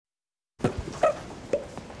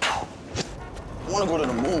I want to go to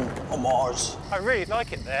the moon or Mars. I really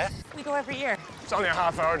like it there. We go every year. It's only a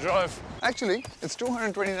half-hour drive. Actually, it's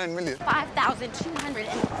 229 million. 5,200.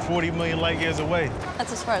 40 million light years away.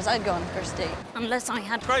 That's as far as I'd go on a first date. Unless I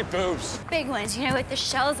had Great boobs. big ones, you know, with the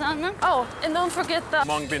shells on them. Oh, and don't forget the...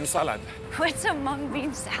 Mung bean salad. What's a mung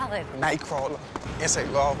bean salad? Nightcrawler.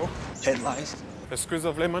 Insect larva. Headlights. A squeeze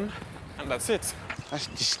of lemon, and that's it. That's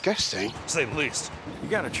disgusting. To say the least. You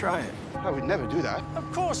gotta try it. I would never do that. Of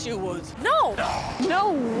course you would. No!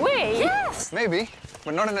 No way! Yes! Maybe,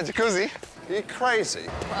 but not in a jacuzzi. You're crazy.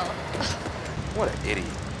 Well, What an idiot.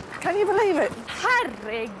 can you believe it?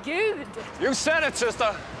 Herregud! You said it,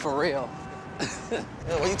 sister. For real. Yo,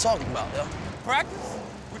 what are you talking about, yo? Practice?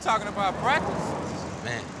 We're talking about practice.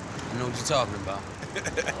 Man, I know what you're talking about.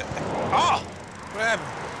 Oh! What happened?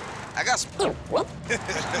 I got some...